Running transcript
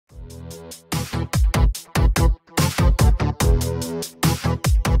What's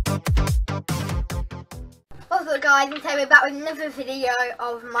up guys, and today we're back with another video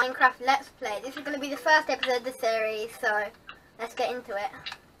of Minecraft Let's Play. This is going to be the first episode of the series, so let's get into it.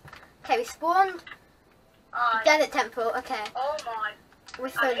 Okay, we spawned Desert Temple, okay. Oh my. We're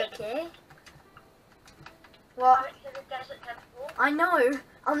so lucky. What? I know,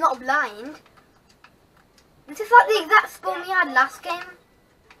 I'm not blind. This is like the exact spawn we had last game,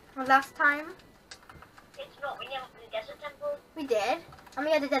 or last time. It's not, we never did the Desert Temple. We did. And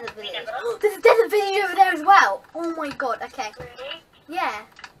we had a desert village. There's a desert village over there as well. Oh my god, okay. Really? Yeah.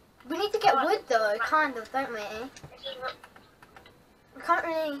 We need to get wood though, kind of, don't we? We can't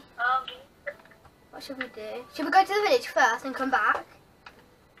really... What should we do? Should we go to the village first and come back?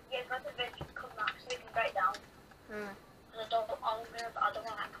 Yeah, go to the village and come back so we can break down. I don't want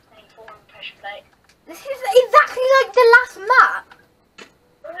to have any foreign pressure plate. This is exactly like the last map.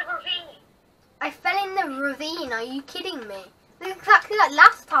 Where's the ravine? I fell in the ravine, are you kidding me? This is exactly like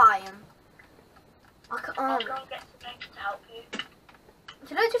last time. I'll go and get some eggs to help you.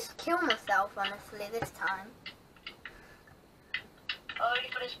 Should I just kill myself, honestly, this time? Only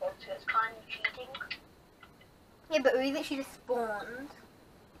for this one, so it's kind of cheating. Yeah, but we literally just spawned.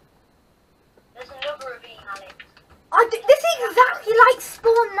 There's another ravine, Alex. This is exactly like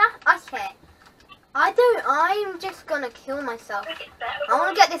spawn now. Okay. I'm just gonna kill myself. I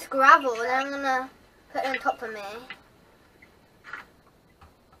wanna get this gravel and I'm gonna put it on top of me.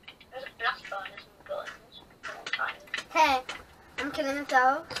 There's a blast furnace and guns. Okay, I'm killing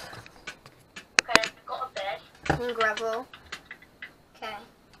myself. Okay, I've got a bed. And gravel. Okay.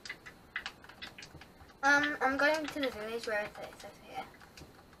 I'm going to the village. Where is it? It's over here.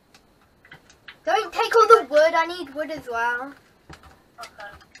 Don't take all the wood. I need wood as well.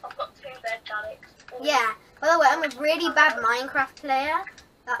 Okay. I've got 2 beds, Alex. Yeah. By the way, I'm a really bad Minecraft player.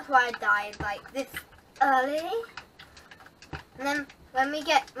 That's why I died like this early. And then when we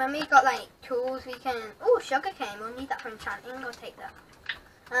got like tools, we can. Oh, sugar cane. We'll need that for enchanting. I'll take that.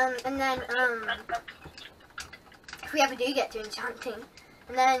 And then if we ever do get to enchanting,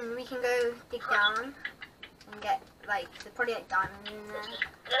 and then we can go dig down and get like there's probably like diamonds in there.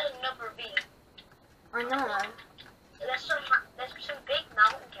 There's another ravine. I know. There's some big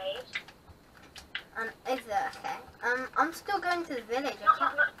mountain caves. And is there? Okay. I'm still going to the village.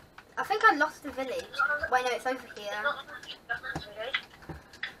 I think I lost the village. Wait, no, it's over here.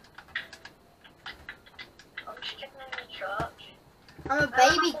 I'm just checking in the church. I'm a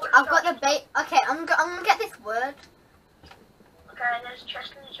baby. I've got the Okay, I'm gonna get this wood. Okay, there's a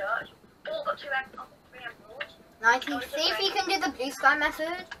chest in the church. Oh, I've got 3 emeralds. 19. See if you can do the blue sky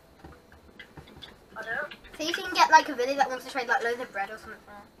method. I don't. See if you can get like a village that wants to trade like loads of bread or something.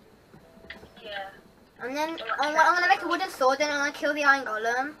 Yeah. And then I'm gonna make a wooden sword. Then I'm gonna kill the iron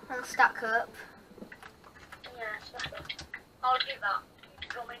golem and stack up. Yeah, stack up. I'll do that.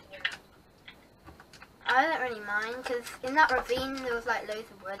 You want me to do that? I don't really mind because in that ravine there was like loads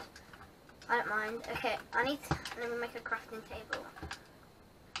of wood. I don't mind. Okay, let me make a crafting table.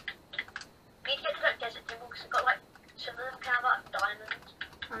 We need to get to that desert temple because I've got like some of them can have like diamonds.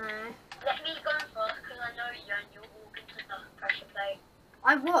 I know. Let me go first because I know you and you'll walk into the pressure plate.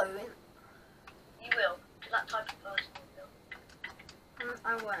 I won't. You will. You're that type of person you will. I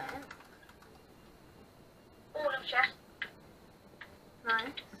won't. Oh, another chest.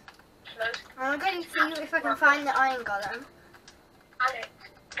 Nice. Close. I'm going to see if I can find the iron golem. Alex,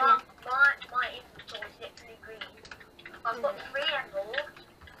 Yeah. my inventory is literally green. I've got 3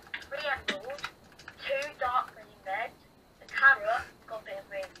 emeralds, 2 dark green beds, a carrot, got a bit of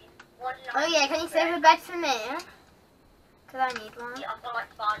gravy, 1 Oh yeah, can you save a bed for me? Because I need one. Yeah, I've got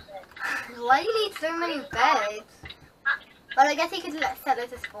like 5 beds. Why do you need so many beds? But I guess you could set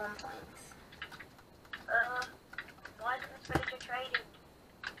those as spawn points. Why isn't this villager trading?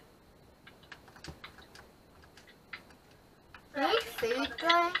 You need food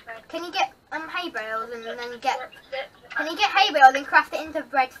though. Can you get hay bales and then can you get hay bales and craft it into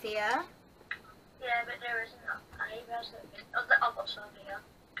bread for you? Yeah, but there isn't a hay bales. I've got some here.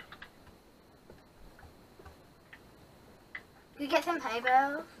 You get some hay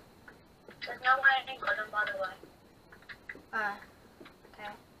bales? There's no way I ain't got them, by the way. Oh,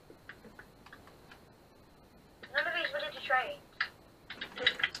 okay. None of these ready to trade.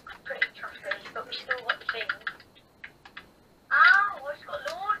 Pretty trustworthy, but we still got the thing. Ow, I just got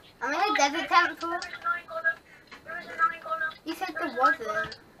launched. I'm in a desert temple. There is an iron golem. You said there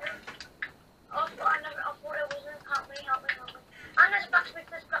wasn't. I thought it wasn't. Help me. And there's blacksmith.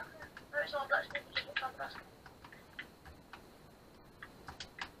 No, it's not blacksmith. It's not blacksmith.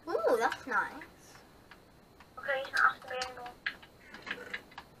 Ooh, that's nice. Okay, he's not after me anymore.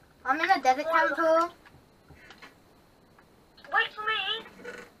 I'm in a desert temple. Wait for me.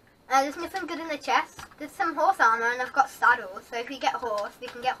 There's nothing good in the chest. There's some horse armor and I've got saddles, so if we get a horse, we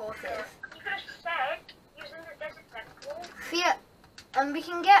can get horses. You could have said using the desert temple. Yeah, and we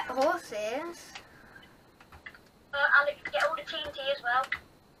can get horses. Alex, get all the TNT as well.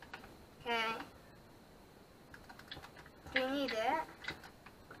 Okay. Do we need it?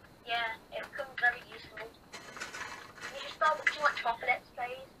 Yeah, it becomes very useful. You should start with too much chocolates,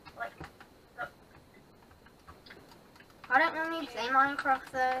 please. Like, look. I don't really need to play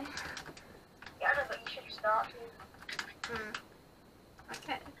Minecraft though. Yeah, I know, but you should start to.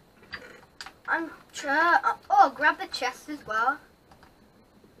 Okay. I'm sure. Oh, grab the chest as well.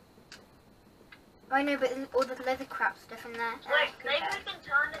 I know, but there's all the leather crap stuff in there. Wait, maybe we can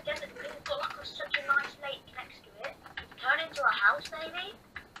turn the desert because it's got like such a nice lake next to it. Turn it into a house, maybe?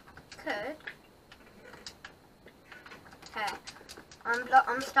 Could. Okay.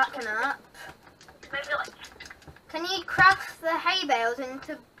 I'm stacking up. Maybe like. Can you craft the hay bales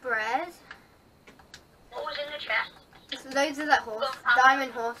into bread? What was in the chest? Just loads of that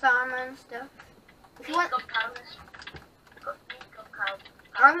diamond horse armor and stuff. If you want,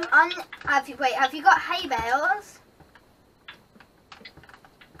 have you got hay bales?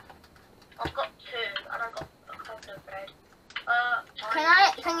 I've got 2 and I've got a couple of bread.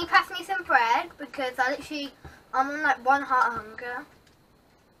 Can you pass me some bread? Because I'm on like 1 heart of hunger.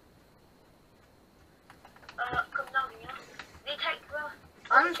 Come down here. They take the...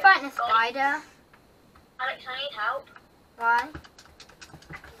 I'm fighting a spider. Alex, I need help. Why?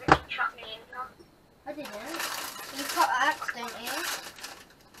 You really trapped me in here. I didn't. You've got an axe, don't you?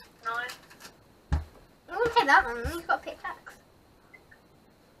 No. It wouldn't take that long, you've got a pickaxe.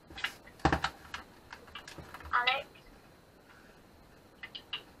 Alex.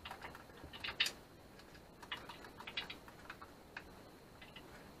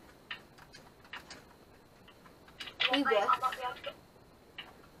 You Mate, would. I might be able to get...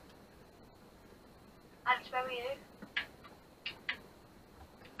 Alex, where are you?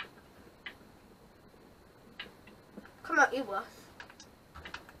 Come on, you was.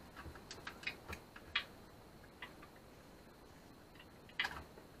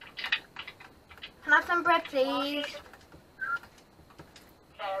 Can I have some bread, please?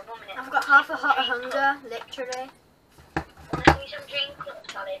 Okay, 1 minute. I've got half a heart of hunger, literally. Want to see some dream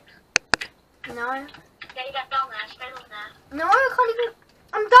clips, Alex? No. Yeah, you get down there, stay on there. No, I can't even.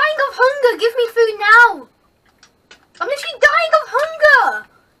 I'm dying of hunger. Give me food now. I'm literally dying of hunger.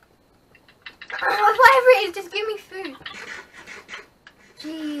 Whatever it is, just give me food.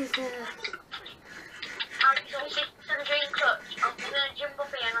 Jesus. Alex, want to see some dream clips? I'm going to jump up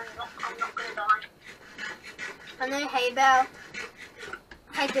here and I'm not going to die. I know, hay bell.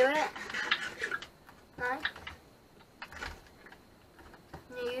 I do it. Nice.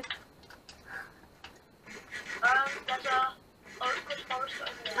 Noob. There's a good forest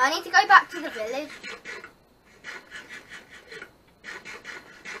over there. I need to go back to the village.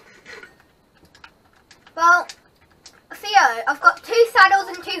 Well, Theo, I've got 2 saddles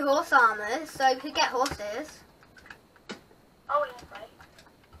and 2 horse armors, so we could get horses. Oh, yeah, right.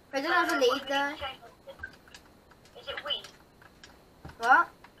 I don't have a lead though. Is it wheat? What?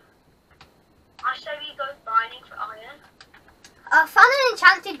 I say we go mining for iron. I found an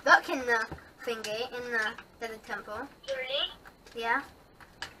enchanted book in the thingy, in the desert temple. Really? Yeah.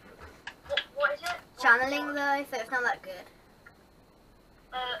 What is it? Channeling though, so it's not that good.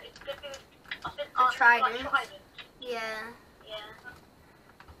 It's good to... I think The trident. like trident. Yeah. Yeah.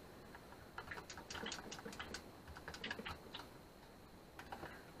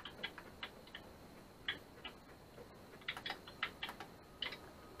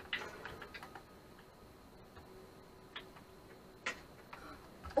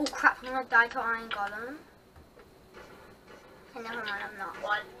 Oh crap, I'm gonna die to iron golem. Okay, never mind, I'm not.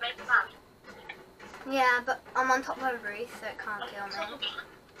 Why? Make a map. Yeah, but I'm on top of a roof, so it can't kill me.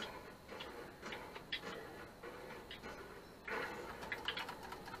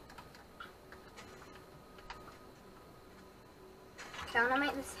 Okay, I'm gonna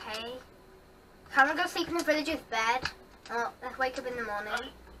make this hay. I'm gonna go sleep in the villager's bed. Oh, let's wake up in the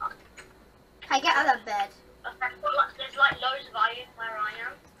morning. Hey, get out of bed. There's like loads of iron where I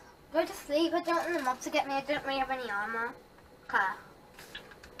am. Go to sleep. I don't want the mob to get me. I don't really have any armor. Okay.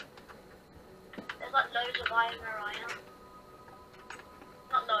 There's like loads of iron where I am.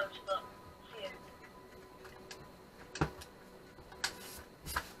 Not loads, but few.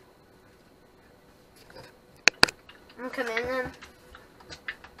 I'm coming in.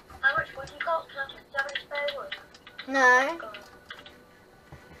 How much wood you got? Can I just have any spare wood? No.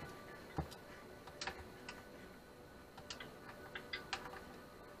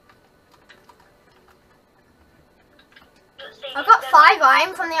 I've got 5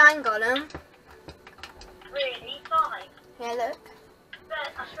 iron from the iron golem. Really? 5? Yeah, look.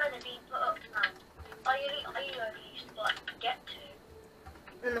 I swear they're being put up now. Are you only used to like get to?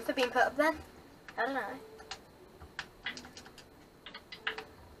 They must have been put up then. I don't know.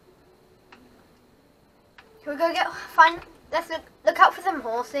 Shall we go let's look out for some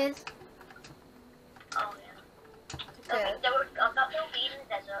horses. Oh yeah. Good. They'll be in the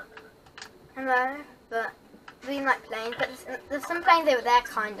desert. I know, but being like planes, but there's some planes over there,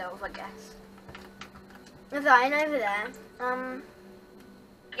 kind of, I guess. There's iron over there.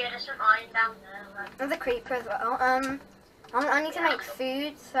 Yeah, there's some iron down there. Right? There's a creeper as well. I need to make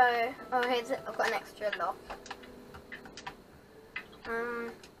food, so here's it. I've got an extra lock.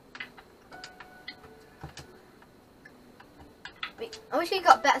 I wish we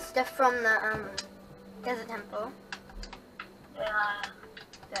got better stuff from the desert temple. Yeah.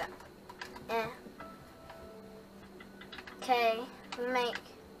 Yeah. Okay, we make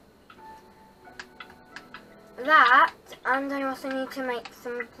that, and I also need to make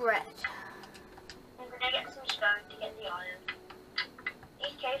some bread. I'm gonna get some stone to get the iron.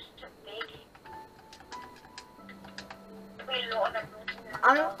 These caves are too big. There'll be a lot of emeralds in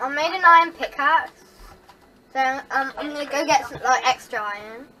there. I made an iron pickaxe, so I'm gonna go get some extra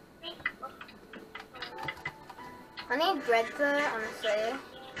iron. I need bread though, honestly.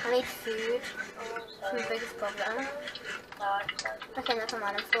 I need food. That's my biggest problem. Okay, never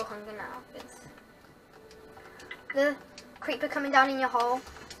mind. I'm still hungry now. It's the creeper coming down in your hole.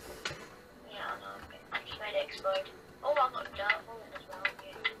 Yeah, I know. I just made it explode. Oh, I got dirt on it as well.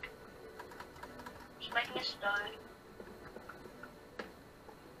 Yeah. Just making a stone.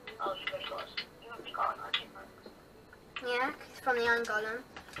 Oh, you already got an iron pickaxe. Yeah, it's from the iron golem.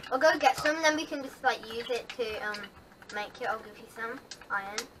 I'll go get some, and then we can just use it to make it. I'll give you some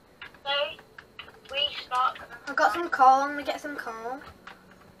iron. Okay, we start. I've got some coal. I'm gonna get some coal.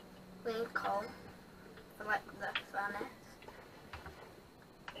 We need coal for the furnace.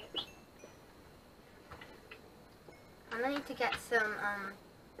 Oops. And I need to get some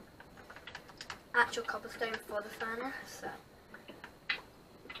actual cobblestone for the furnace. So.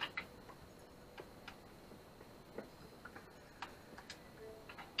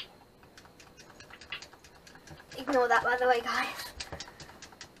 Ignore that, by the way, guys.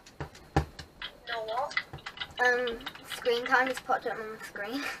 Know what? Screen time just popped up on the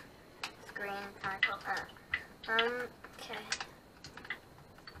screen. Screen time. Okay.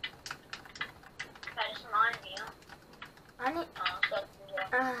 There's some iron here. I need.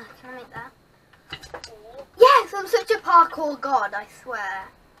 Can I make that? Ooh. Yes, I'm such a parkour god, I swear.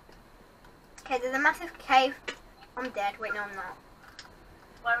 Okay, there's a massive cave. I'm dead. Wait, no, I'm not.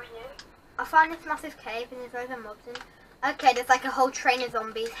 Where are you? I found this massive cave and there's loads of mobs in. Okay, there's like a whole train of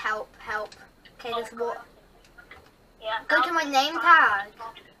zombies. Help, help. Okay, there's water. Yeah. Go to my name tag.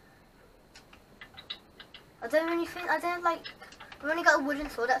 I don't really think, we've only got a wooden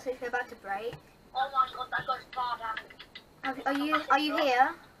sword that's actually about to break. Oh my god, that goes far down. Are you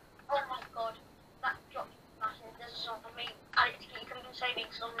here? Oh my god, that dropped massive. There's a song for me. Alex, can you come and save me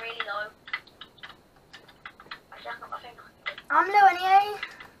because I'm really low. Actually, I think I can. I'm low anyway.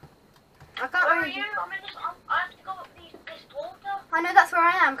 I can't Where are really. you? I have to go up this water. I know that's where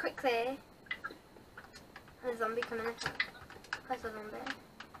I am, quickly. There's a zombie coming in. Where's the zombie?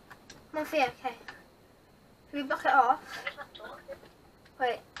 Come on, Thea, okay. Should we block it off?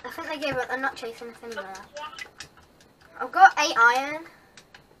 Wait, I think they gave up. They're not chasing us anymore. I've got 8 iron.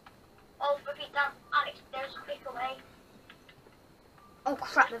 Oh, flip it down. Alex, there's a quicker way. Oh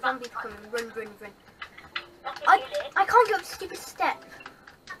crap, the zombies are coming. Run, run, run. I I can't get up the stupid step.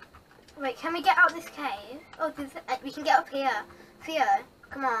 Wait, can we get out this cave? Oh, we can get up here. Theo,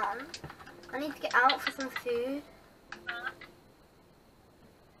 come on. I need to get out for some food.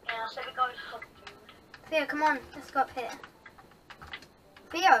 Yeah, so we're going for food. Theo, come on. Let's go up here.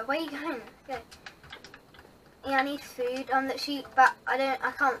 Theo, where are you going? Go. Yeah, I need food on the sheep, but I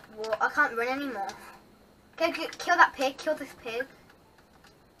can't walk. I can't run anymore. Go kill that pig. Kill this pig.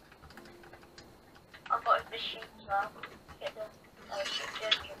 I've got a sheep as well. Get the sheep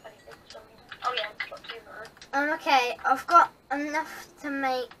jerky if anything for some reason. Oh yeah, it's got 2 more. Okay, I've got enough to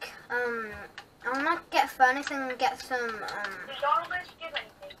make, I'm gonna get a furnace and get some, Do y'all always do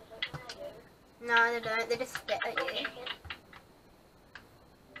anything? Is that what they do? No, they don't, they just spit at you.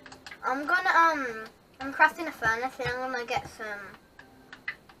 I'm gonna, I'm crafting a furnace and I'm gonna get some.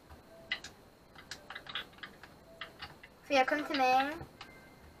 Theo, come to me.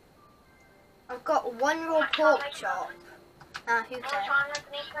 I've got 1 raw pork chop. Who cares? Try and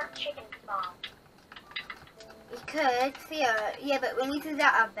make an chicken farm. You could, Theo. Yeah, but we need to do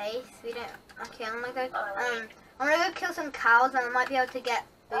that at our base. We don't. Okay, I'm gonna go. I'm gonna go kill some cows and I might be able to get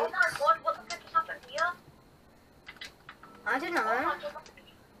Oh boots. my god, what the heck is happening here? I don't know. Oh my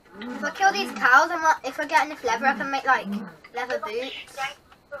god. If I kill these cows, if I get enough leather, I can make like leather boots.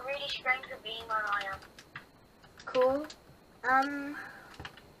 But really strange for being where I am. Cool.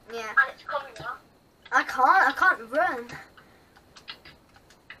 Yeah. And it's coming now. I can't run.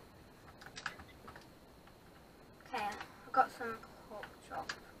 Okay, I've got some pork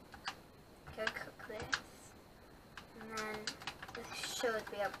chop. Go cook this. And then this should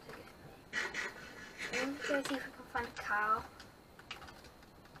be able to give me. Let me go see if we can find a cow.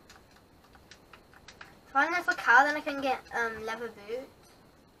 If I find a cow, then I can get leather boots.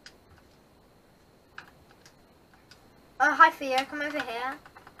 Oh, hi Theo, come over here.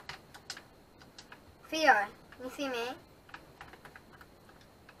 Theo, can you see me?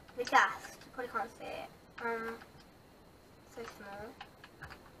 The gas, you probably can't see it. So small.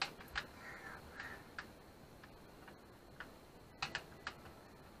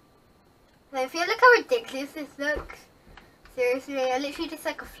 So if you look how ridiculous this looks, seriously, I literally just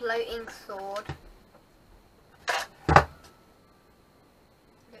like a floating sword.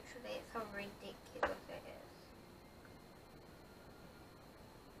 Literally, it's how ridiculous it is.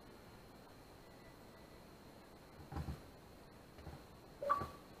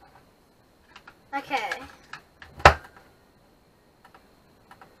 Okay.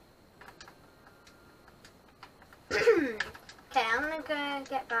 Okay, I'm gonna go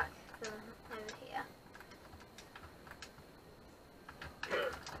get back over here.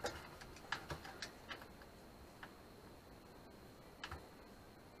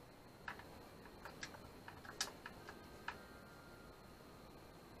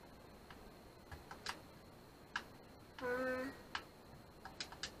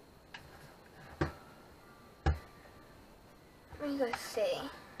 Let me go see.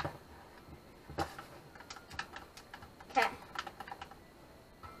 Okay.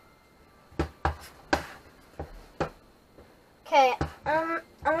 Okay, I'm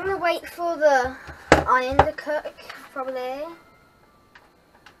gonna wait for the iron to cook, probably.